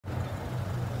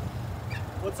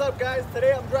What's up guys?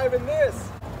 Today I'm driving this.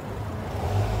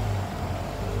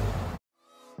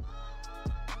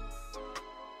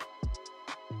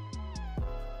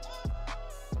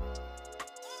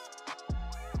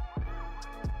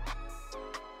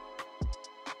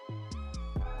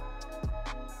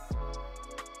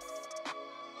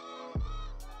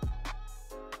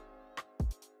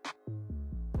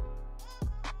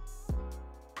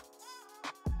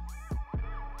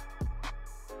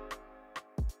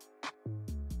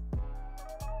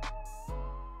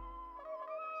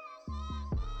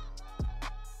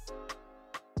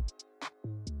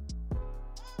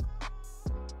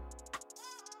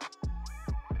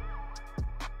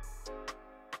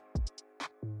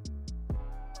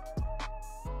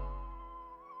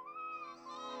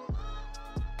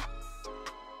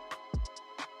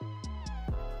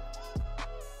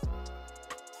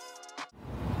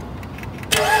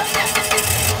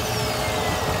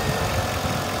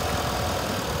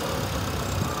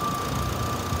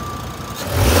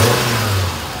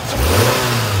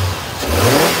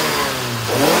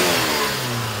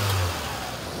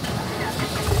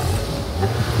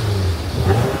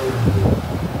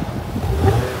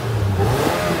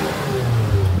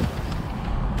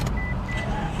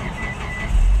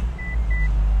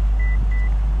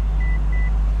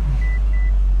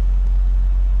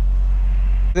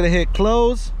 Gonna hit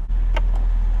close,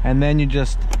 and then you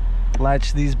just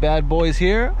latch these bad boys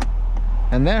here,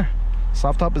 and there,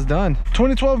 soft top is done.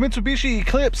 2012 Mitsubishi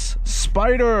Eclipse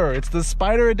Spider. It's the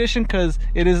Spider edition because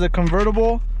it is a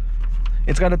convertible.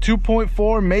 It's got a 2.4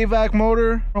 Maybach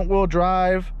motor, front wheel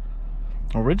drive,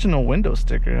 original window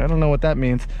sticker. I don't know what that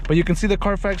means, but you can see the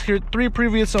Carfax here. 3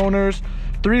 previous owners,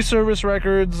 3 service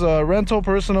records, rental,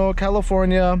 personal,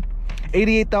 California.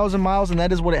 88,000 miles, and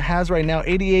that is what it has right now.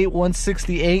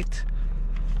 88,168.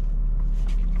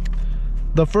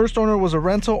 The first owner was a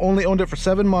rental, only owned it for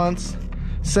 7 months.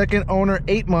 Second owner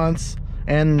 8 months,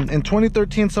 and in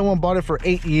 2013 someone bought it for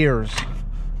 8 years.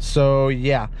 So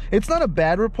yeah, it's not a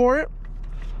bad report.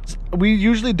 We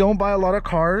usually don't buy a lot of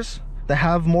cars that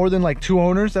have more than like 2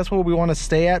 owners. That's what we want to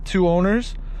stay at, 2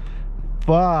 owners.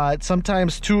 But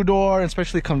sometimes 2-door,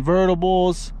 especially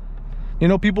convertibles, you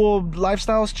know, people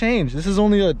lifestyles change. This is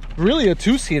only really a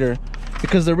 2-seater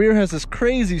because the rear has this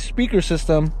crazy speaker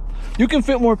system. You can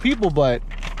fit more people, but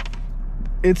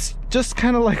it's just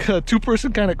kind of like a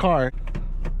 2-person kind of car.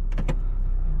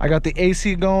 I got the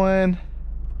AC going.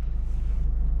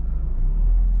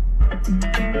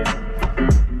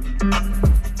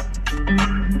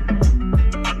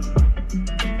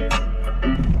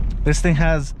 This thing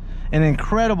has an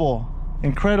incredible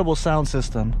sound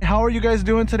system. How are you guys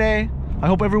doing today? I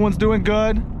hope everyone's doing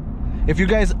good. If you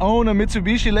guys own a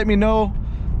Mitsubishi, let me know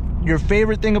your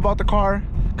favorite thing about the car,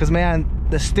 because man,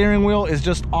 the steering wheel is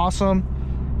just awesome.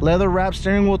 Leather wrapped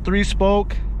steering wheel,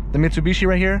 3-spoke, the Mitsubishi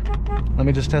right here. Let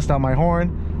me just test out my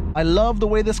horn. I love the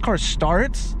way this car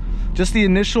starts, just the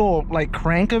initial like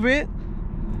crank of it.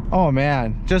 Oh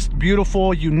man, just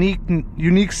beautiful,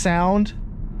 unique sound.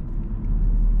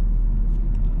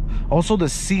 Also the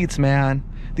seats, man,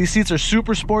 these seats are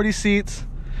super sporty seats.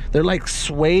 They're like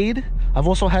suede. I've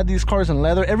also had these cars in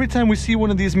leather. Every time we see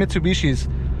one of these Mitsubishis,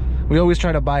 we always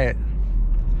try to buy it.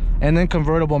 And then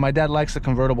convertible, my dad likes the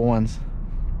convertible ones.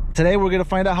 Today we're gonna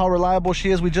find out how reliable she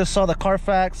is. We just saw the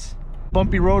Carfax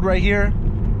bumpy road right here.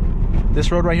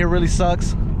 This road right here really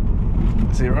sucks.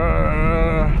 Let's see.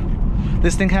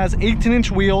 This thing has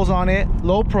 18-inch wheels on it,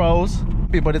 low pros,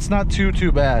 but it's not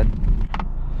too bad.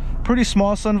 Pretty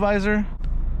small sun visor.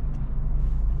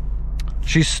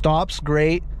 She stops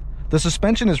great. The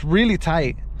suspension is really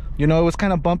tight. You know, it was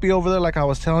kind of bumpy over there like I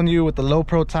was telling you with the low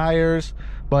pro tires,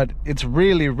 but it's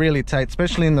really tight,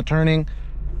 especially in the turning.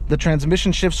 The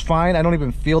transmission shifts fine. I don't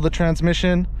even feel the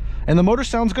transmission, and the motor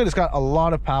sounds good. It's got a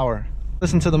lot of power.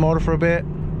 Listen to the motor for a bit.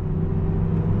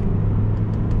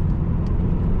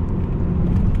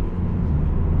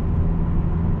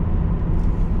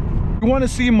 If you want to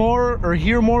see more or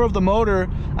hear more of the motor,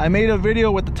 I made a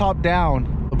video with the top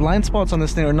down. The blind spots on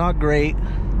this thing are not great.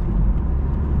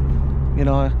 You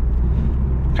know, I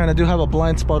kind of do have a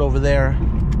blind spot over there,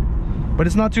 but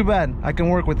it's not too bad. I can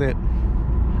work with it.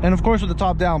 And of course with the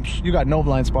top down, you got no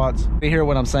blind spots. You hear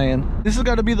what I'm saying? This has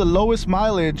got to be the lowest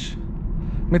mileage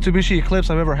Mitsubishi Eclipse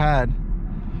I've ever had,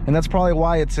 and that's probably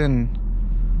why it's in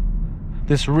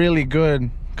this really good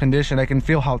condition. I can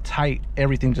feel how tight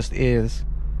everything just is.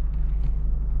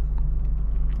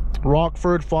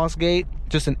 Rockford Fosgate,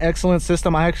 just an excellent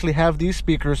system. I actually have these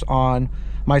speakers on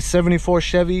my 74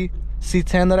 Chevy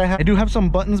C10 that I have. I do have some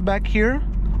buttons back here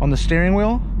on the steering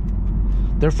wheel.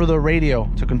 They're for the radio,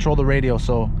 to control the radio,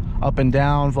 so up and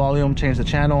down, volume, change the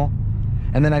channel.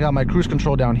 and then I got my cruise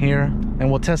control down here, and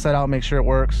we'll test that out, make sure it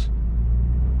works.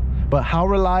 But how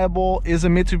reliable is a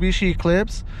Mitsubishi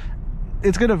Eclipse?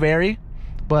 It's gonna vary,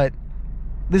 but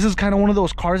this is kind of one of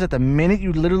those cars that the minute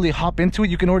you literally hop into it,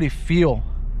 you can already feel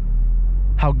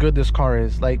how good this car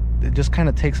is. Like, it just kind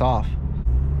of takes off.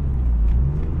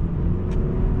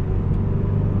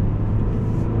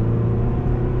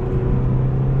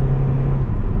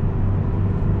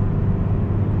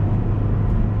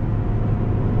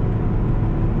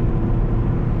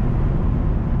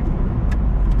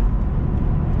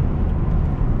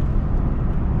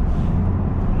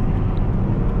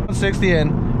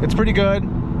 And it's pretty good.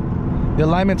 The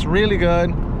alignment's really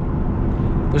good.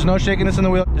 There's no shakiness in the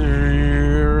wheel.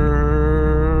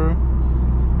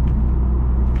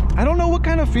 I don't know what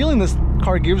kind of feeling this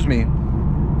car gives me.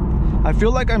 I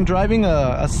feel like I'm driving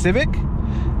a Civic,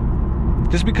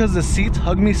 just because the seats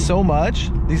hug me so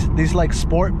much. These like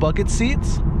sport bucket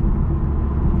seats.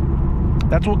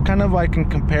 That's what kind of I can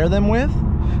compare them with,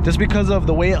 just because of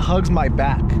the way it hugs my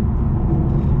back.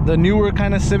 The newer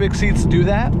kind of Civic seats do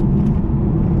that,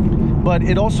 but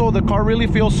it also, the car really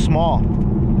feels small.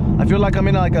 I feel like I'm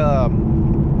in like a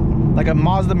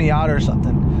Mazda Miata or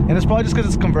something, and it's probably just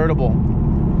because it's convertible.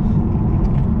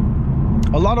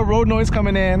 A lot of road noise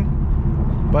coming in,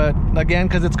 but again,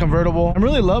 because it's convertible. I'm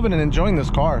really loving and enjoying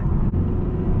this car.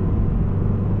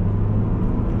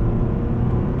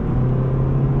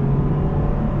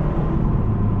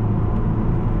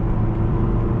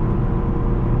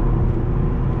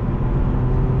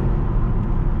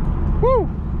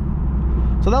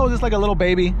 So that was just like a little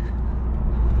baby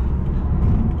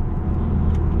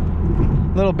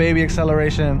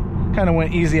acceleration. Kind of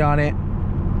went easy on it.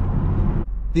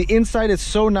 The inside is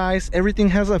so nice. Everything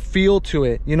has a feel to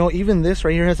it. You know, even this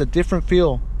right here has a different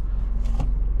feel.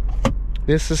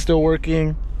 This is still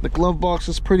working. The glove box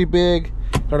is pretty big.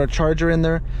 Got a charger in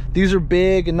there. These are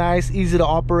big and nice, easy to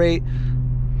operate.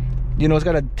 You know, it's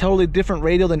got a totally different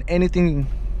radio than anything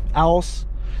else.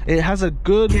 It has a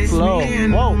good flow.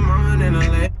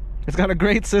 Whoa. It's got a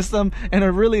great system and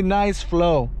a really nice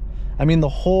flow. I mean, the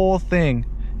whole thing,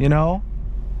 you know.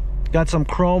 Got some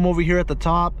chrome over here at the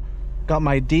top. Got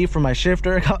my D for my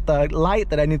shifter. Got the light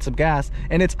that I need some gas.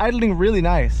 And it's idling really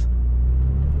nice.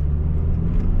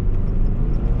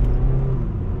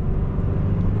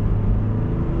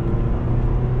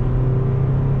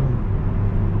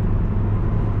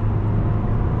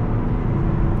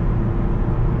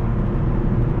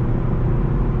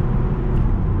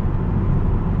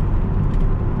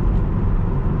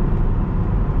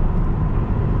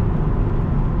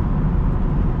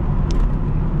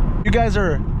 You guys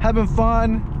are having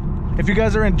fun, if you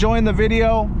guys are enjoying the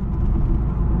video,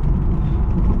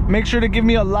 make sure to give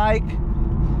me a like,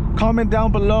 comment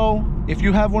down below if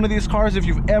you have one of these cars, if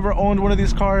you've ever owned one of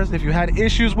these cars, if you had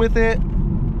issues with it,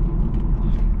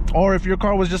 or if your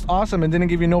car was just awesome and didn't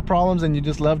give you no problems and you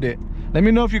just loved it. Let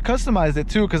me know if you customized it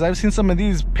too, because I've seen some of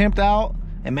these pimped out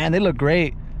and man, they look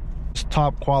great. It's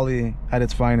top quality at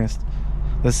its finest.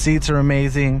 The seats are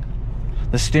amazing.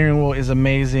 The steering wheel is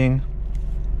amazing.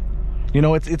 You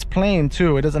know, it's plain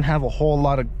too. It doesn't have a whole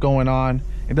lot of going on.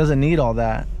 It doesn't need all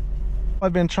that.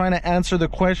 I've been trying to answer the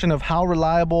question of how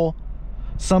reliable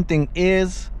something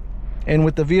is, and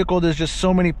with the vehicle there's just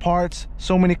so many parts,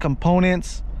 so many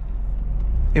components.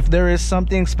 If there is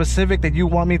something specific that you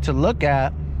want me to look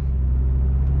at,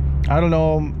 I don't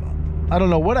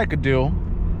know what I could do.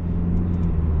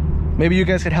 Maybe you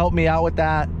guys could help me out with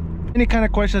that. Any kind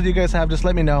of questions you guys have, just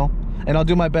let me know and I'll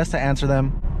do my best to answer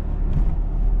them.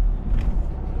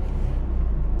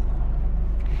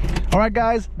 All right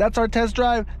guys, that's our test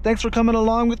drive. Thanks for coming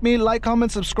along with me. Like, comment,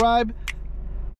 subscribe.